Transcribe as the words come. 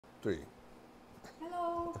3.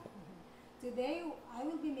 Hello! Today I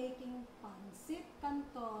will be making Pancit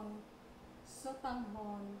Canton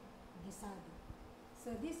Sotanghon Guisado.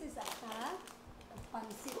 So this is a pat of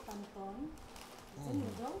Pancit Canton. It's a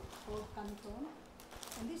noodle called Canton.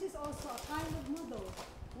 And this is also a kind of noodle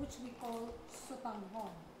which we call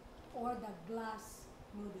Sotanghon or the glass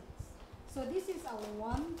noodles. So this is a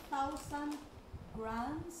 1,000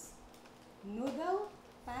 grams noodle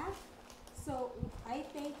pack. So I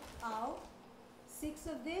take out 6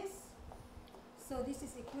 of this. So this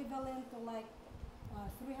is equivalent to like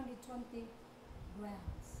 320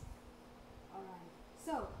 grams. Alright.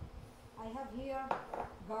 So I have here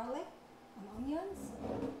garlic and onions.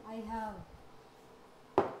 I have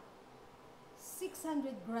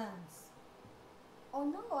 600 grams. Oh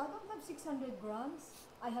no, I don't have 600 grams.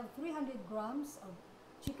 I have 300 grams of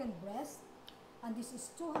chicken breast. And this is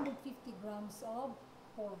 250 grams of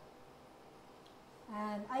pork.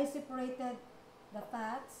 And I separated the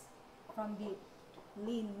fats from the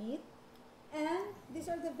lean meat. And these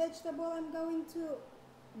are the vegetables I'm going to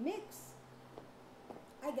mix.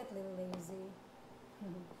 I get a little lazy.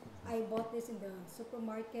 I bought this in the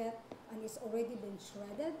supermarket and it's already been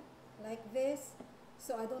shredded like this.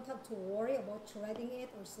 So I don't have to worry about shredding it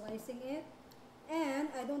or slicing it. And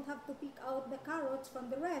I don't have to pick out the carrots from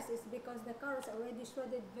the rest. It's because the carrots are already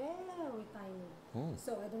shredded very tiny.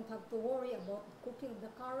 So I don't have to worry about cooking the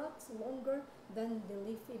carrots longer than the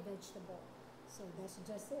leafy vegetable. So that's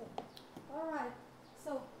just it. Alright,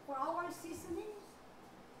 so for our seasonings,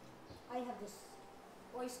 I have this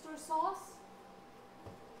oyster sauce.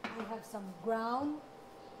 I have some ground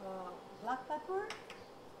black pepper.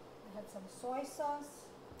 I have some soy sauce.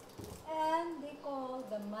 And they call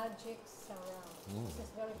the magic sarap. This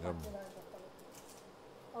is very popular in the Philippines.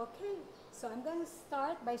 Okay, so I'm going to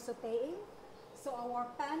start by sautéing. So our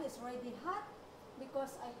pan is already hot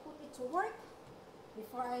because I put it to work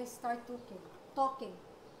before I start talking.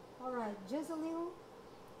 Alright, just a little,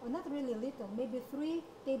 or not really little, maybe 3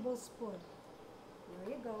 tablespoons. There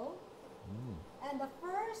you go. And the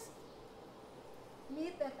first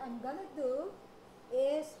meat that I'm going to do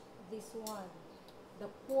is this one. The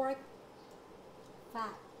pork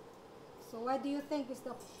fat. So why do you think is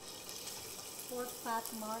the pork fat,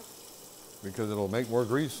 Mark? Because it'll make more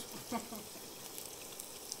grease.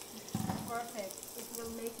 Perfect. It will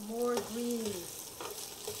make more grease.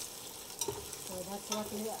 So that's what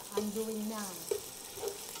I'm doing now.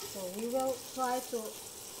 So we will try to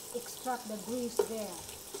extract the grease there,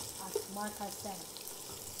 as Mark has said.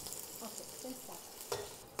 Okay, then stop.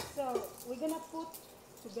 So we're gonna put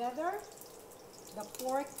together the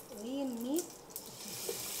pork lean meat.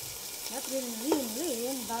 Not really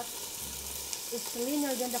lean, but it's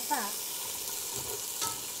leaner than the fat.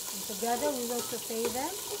 And together we will saute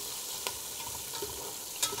them.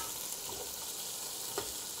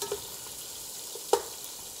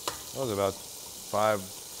 That was about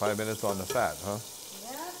five minutes on the fat, huh?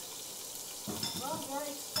 Yes. Well, we're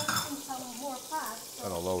expecting some more fat. So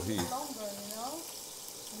At a low heat. Longer, you know.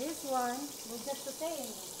 This one, we're just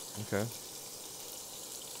sauteing them. Okay.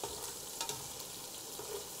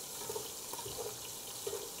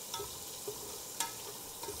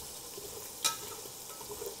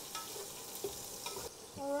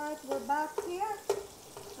 Alright, we're back here.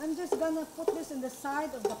 I'm just gonna put this in the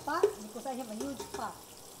side of the pot because I have a huge pot.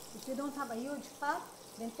 If you don't have a huge pot,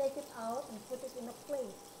 then take it out and put it in a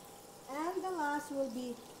plate. And the last will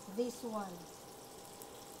be this one,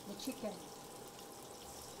 the chicken.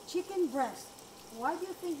 Chicken breast. Why do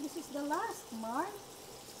you think this is the last, Mark?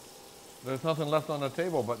 There's nothing left on the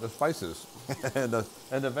table but the spices and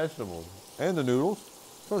the vegetables and the noodles.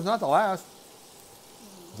 So it's not the last.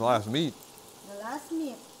 It's the last meat. The last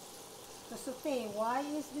meat to saute. Why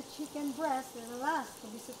is the chicken breast the last to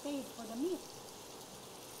be sauteed for the meat?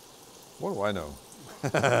 What do I know?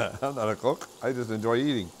 I'm not a cook. I just enjoy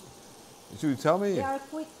eating. Should you tell me? They are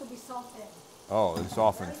quick to be sauteed. Oh, they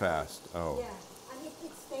soften fast. Oh. Yeah, and if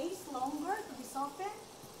it stays longer to be softened,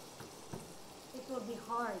 it will be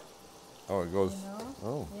hard. Oh, it goes. You know?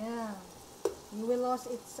 Oh. Yeah. You will lose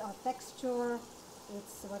its texture,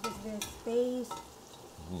 its what is this taste.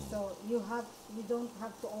 So you don't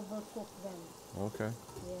have to overcook them. Okay.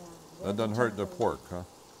 Yeah. That doesn't hurt the pork, huh?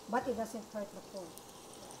 But it doesn't hurt the pork.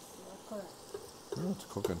 Yes, you are correct. Oh, it's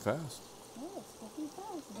cooking fast. Yeah, it's cooking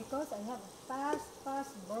fast because I have a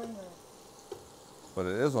fast burner. But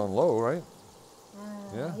it is on low, right?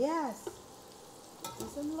 Yeah. Yes.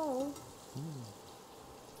 It's on low.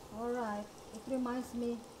 Alright. It reminds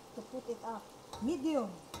me to put it up. Medium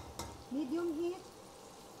heat.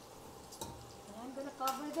 And I'm gonna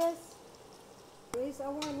cover this. There is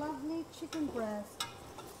our lovely chicken breast.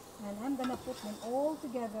 I'm gonna put them all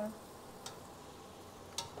together.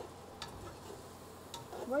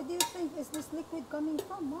 Where do you think is this liquid coming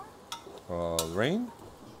from, Mark? Rain?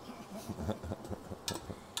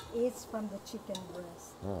 It's from the chicken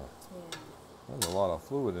breast. Oh, Yeah. there's a lot of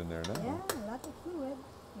fluid in there now. Yeah, a lot of fluid.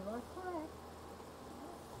 You are correct.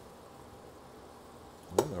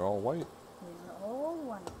 Yeah, they're all white. They are all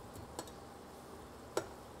white.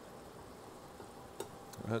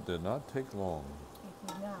 That did not take long. It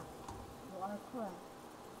did not. You are correct.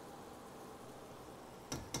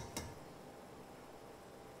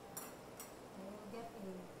 I will get a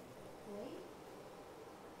plate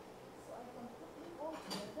so I can put it all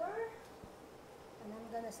together. And I'm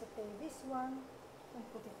gonna saute this one and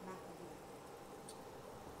put it back again.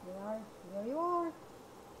 There you are.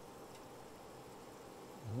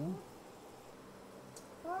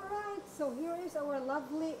 Alright, so here is our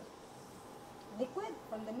lovely liquid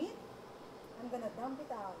from the meat. I'm gonna dump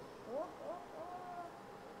it out.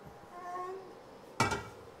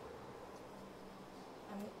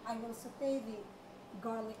 And I will saute the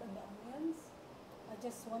garlic and the onions. I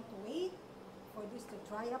just want to wait for this to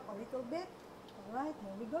dry up a little bit. Alright,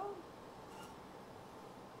 there we go.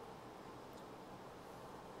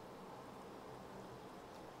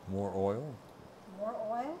 More oil. More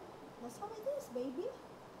oil. That's how it is, baby.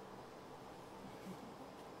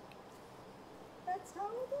 That's how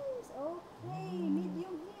it is. Okay,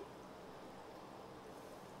 medium heat.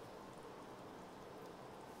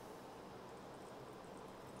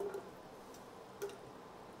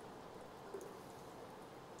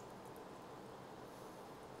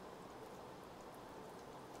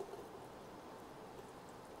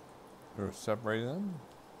 You're separating them?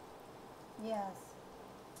 Yes.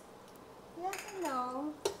 Yes and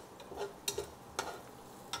no.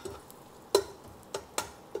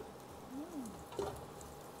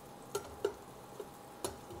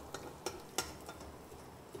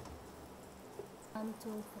 One,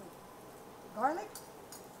 two, three. Garlic.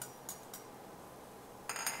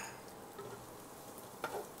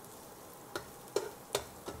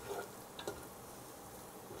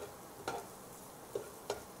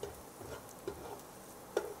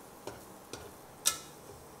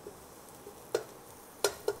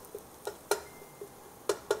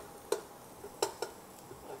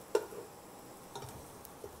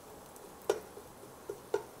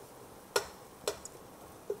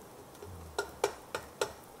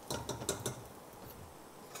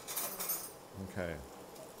 Okay.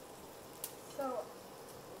 So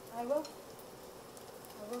I will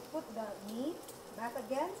put the meat back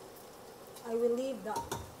again. I will leave the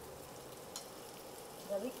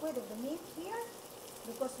liquid of the meat here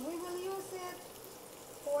because we will use it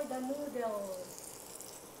for the noodles.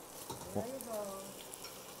 There you go.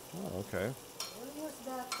 Oh, okay. We'll use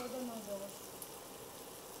that for the noodles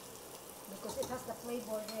because it has the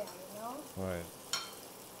flavor there, you know? Right.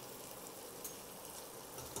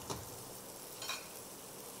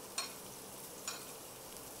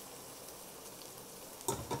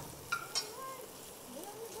 There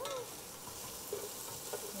we go.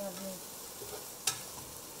 Lovely.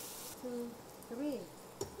 2, 3.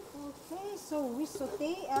 Okay, so we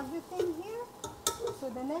saute everything here. So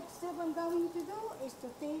the next step I'm going to do is to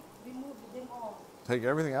remove them all. Take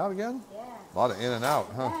everything out again? Yeah. A lot of in and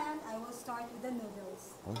out, huh? And I will start with the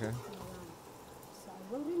noodles. Okay. Alright. So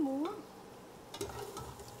I will remove.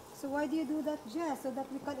 So why do you do that, Jess? So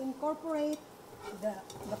that we can incorporate the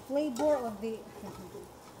flavor of the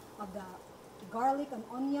of the garlic and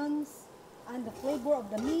onions and the flavor of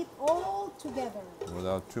the meat all together.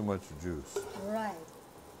 Without too much juice. Right.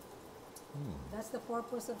 That's the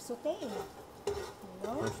purpose of sauteing. You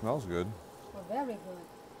know? It smells good. Oh, very good.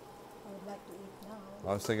 I would like to eat now.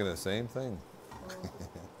 I was thinking the same thing. Oh,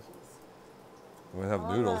 jeez. We'd have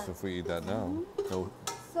All noodles right. if we eat that now. So,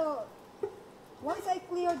 So, once I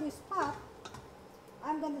clear this pot,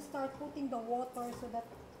 I'm going to start putting the water so that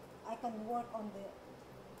I can work on the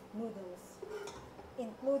noodles,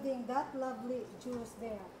 including that lovely juice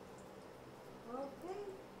there. Okay.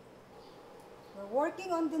 We're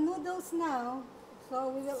working on the noodles now, so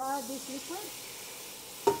we will add this liquid.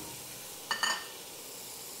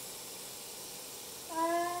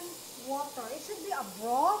 And water. It should be a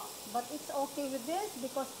broth, but it's okay with this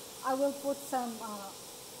because I will put some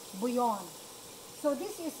bouillon. So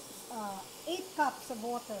this is 8 cups of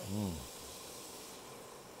water.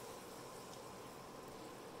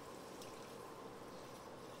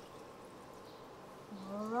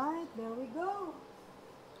 All right, there we go.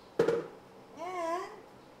 And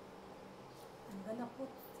I'm gonna put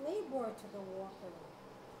flavor to the water.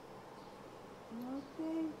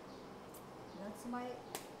 Okay, that's my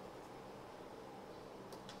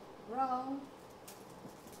brown.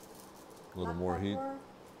 A little black more heat. pepper.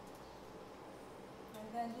 And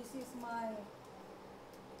then this is my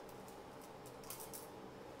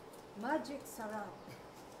magic sarap.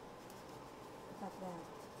 Look at that.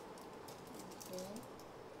 Okay.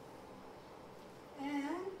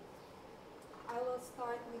 And I will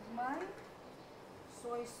start with my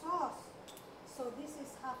soy sauce. So this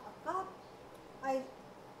is half a cup.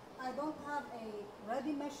 I don't have a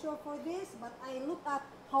ready measure for this, but I look at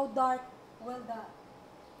how dark will the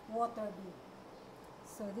water be.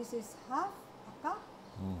 So this is half a cup.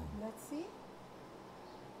 Let's see.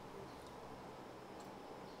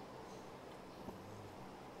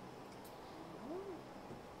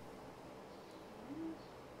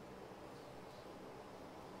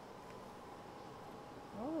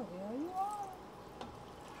 Oh, there you are.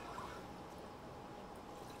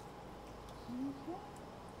 Okay.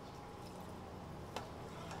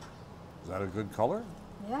 Is that a good color?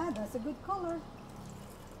 Yeah, that's a good color.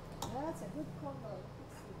 That's a good color.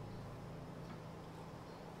 Let's see.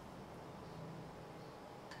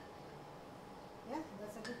 Yeah,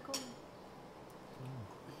 that's a good color.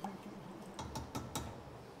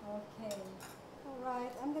 Okay. All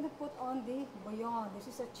right, I'm gonna put on the bouillon. This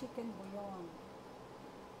is a chicken bouillon.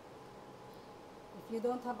 If you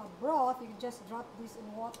don't have a broth, you just drop this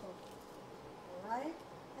in water. All right,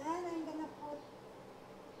 and I'm gonna put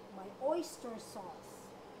my oyster sauce.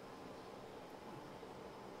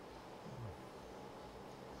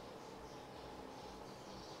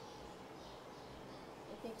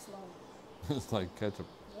 It takes long. It's like ketchup.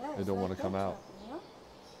 Yeah, They it's don't like want to come out. ketchup, you know?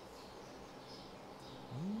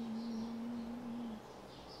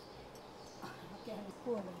 Okay, I'm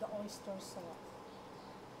full of the oyster sauce.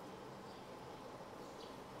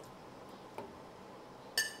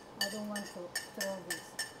 I don't want to throw this.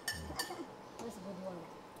 That's a good one.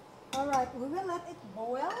 All right, we will let it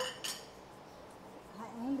boil.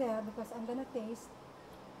 Hang on there because I'm gonna taste.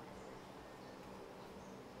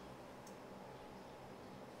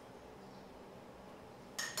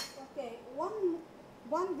 Okay,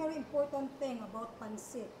 one very important thing about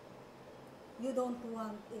pancit, you don't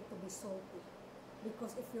want it to be salty,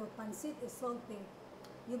 because if your pancit is salty,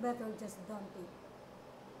 you better just dump it.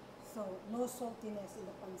 So no saltiness in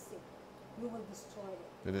the pancit. You will destroy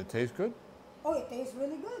it. Did it taste good? Oh, it tastes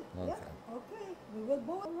really good. Okay. Yeah. Okay. We will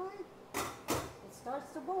boil. All right. It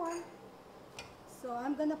starts to boil. So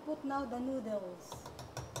I'm gonna put now the noodles.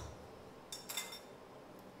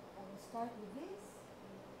 I will start with this.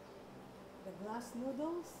 The glass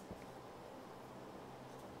noodles.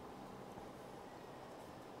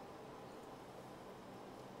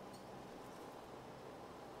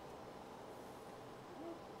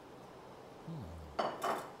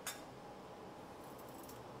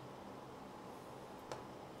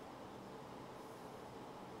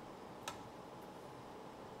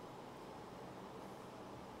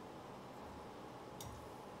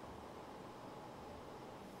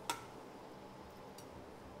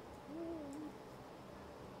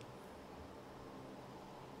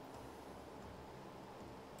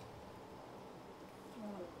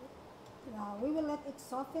 Now we will let it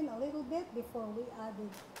soften a little bit before we added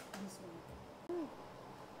this one.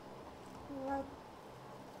 Alright.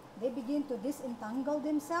 They begin to disentangle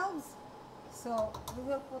themselves. So we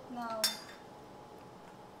will put now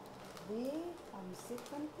the Pancit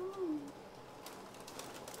Canton.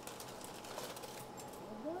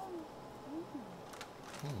 There we go.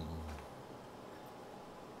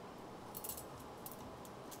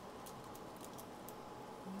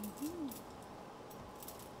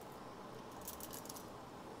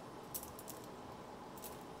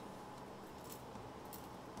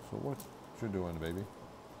 So what you doing, baby?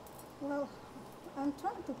 Well, I'm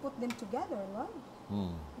trying to put them together, right?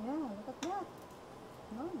 Yeah, look at that.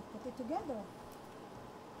 No, put it together.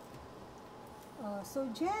 So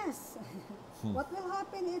Jess, what will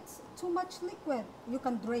happen? It's too much liquid. You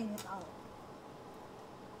can drain it out.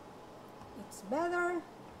 It's better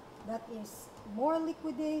that is more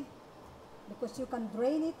liquidy because you can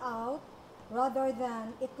drain it out rather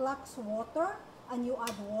than it lacks water and you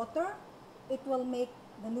add water. It will make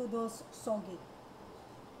the noodles soggy.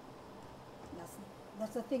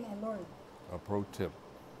 That's the thing I learned. A pro tip.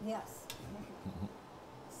 Yes.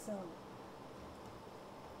 So,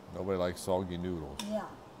 Nobody likes soggy noodles. yeah,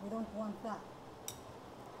 we don't want that.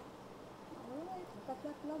 All right, look at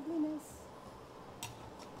that loveliness.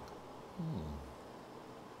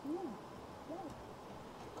 Yeah, yeah.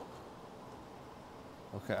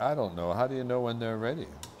 Okay, I don't know. How do you know when they're ready?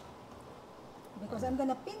 Because I'm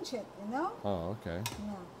gonna pinch it, you know? Oh, okay.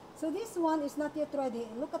 Yeah. So this one is not yet ready.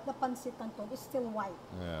 Look at the Pancit Canton. It's still white.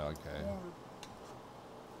 Yeah, okay. Yeah.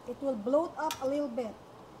 it will bloat up a little bit.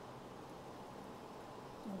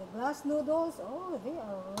 And the glass noodles, oh, they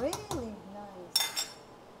are really nice.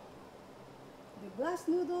 The glass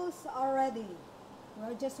noodles are ready.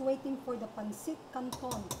 We're just waiting for the Pancit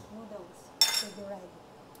Canton noodles to be ready.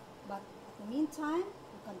 But in the meantime,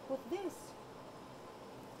 we can put this.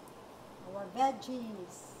 Our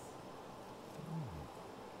veggies.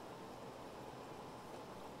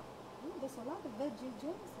 Ooh, there's a lot of veggie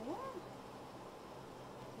juice, yeah.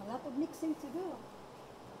 A lot of mixing to do.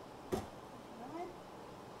 Right?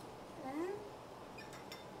 And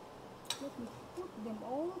let me put them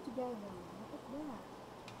all together. Look at that.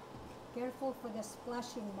 Careful for the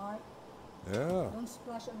splashing, Mark. Yeah. Don't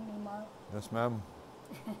splash on me, Mark. Yes, ma'am.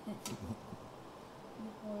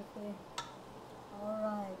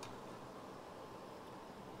 Alright.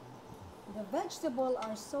 The vegetables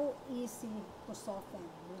are so easy to soften.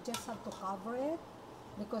 You just have to cover it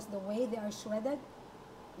because the way they are shredded,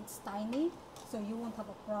 it's tiny, so you won't have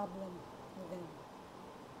a problem with them.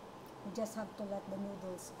 You just have to let the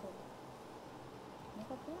noodles cook.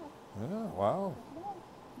 Look at that. Yeah, wow. Look at that.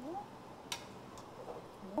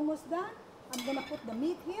 Yeah. Almost done. I'm gonna put the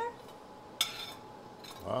meat here.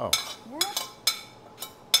 Wow. Yeah.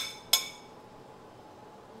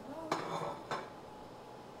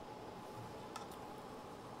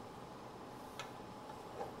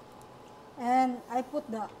 And I put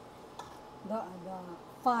the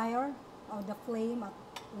fire or the flame at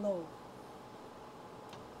low.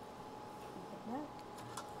 Look at that.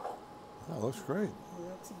 That looks great. It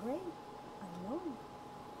looks great. I know.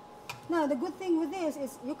 Now the good thing with this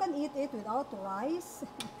is you can eat it without rice.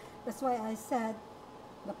 That's why I said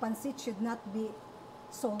the pancit should not be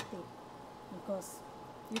salty, because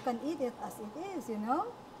you can eat it as it is, you know.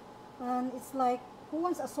 And it's like, who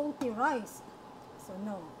wants a salty rice? So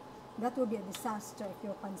no, that would be a disaster if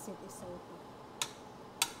your pancit is salty.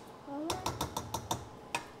 Alright.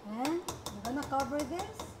 And I'm gonna cover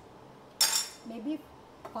this maybe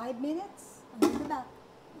 5 minutes and then be back.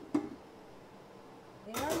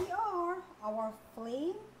 There we are. Our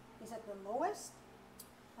flame is at the lowest.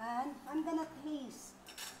 And I'm gonna taste.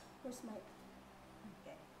 Where's my...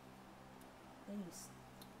 Okay. Taste.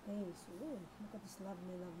 Taste. Ooh, look at this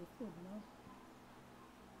lovely, lovely food, no?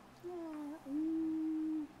 Yeah.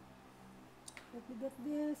 Let me get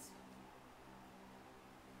this.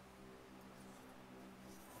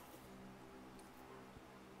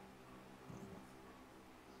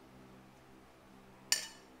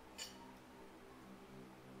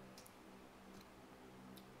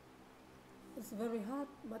 It's very hot,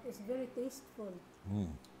 but it's very tasteful.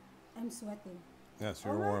 I'm sweating. Yes,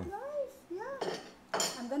 you're All right, warm. guys. Yeah.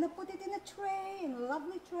 I'm gonna put it in a tray, in a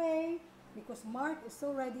lovely tray, because Mark is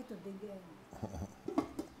so ready to dig in.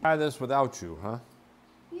 Try this without you, huh?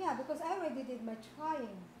 Yeah, because I already did my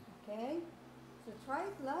trying. Okay. So try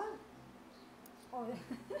it, love. Oh,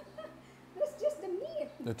 that's just the meat.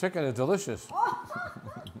 The chicken is delicious. Oh.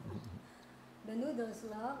 The noodles,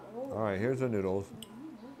 love. Oh. All right, here's the noodles.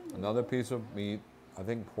 Another piece of meat, I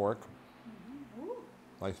think pork. Ooh.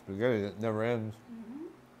 Like spaghetti that never ends.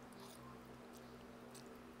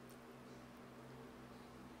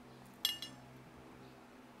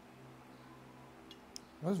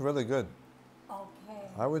 That's really good. Okay.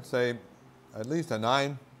 I would say at least a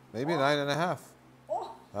 9, maybe a 9.5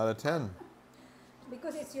 Oh, out of 10.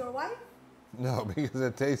 because it's your wife? No, because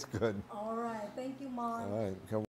it tastes good. All right. Thank you, Mark. All right, come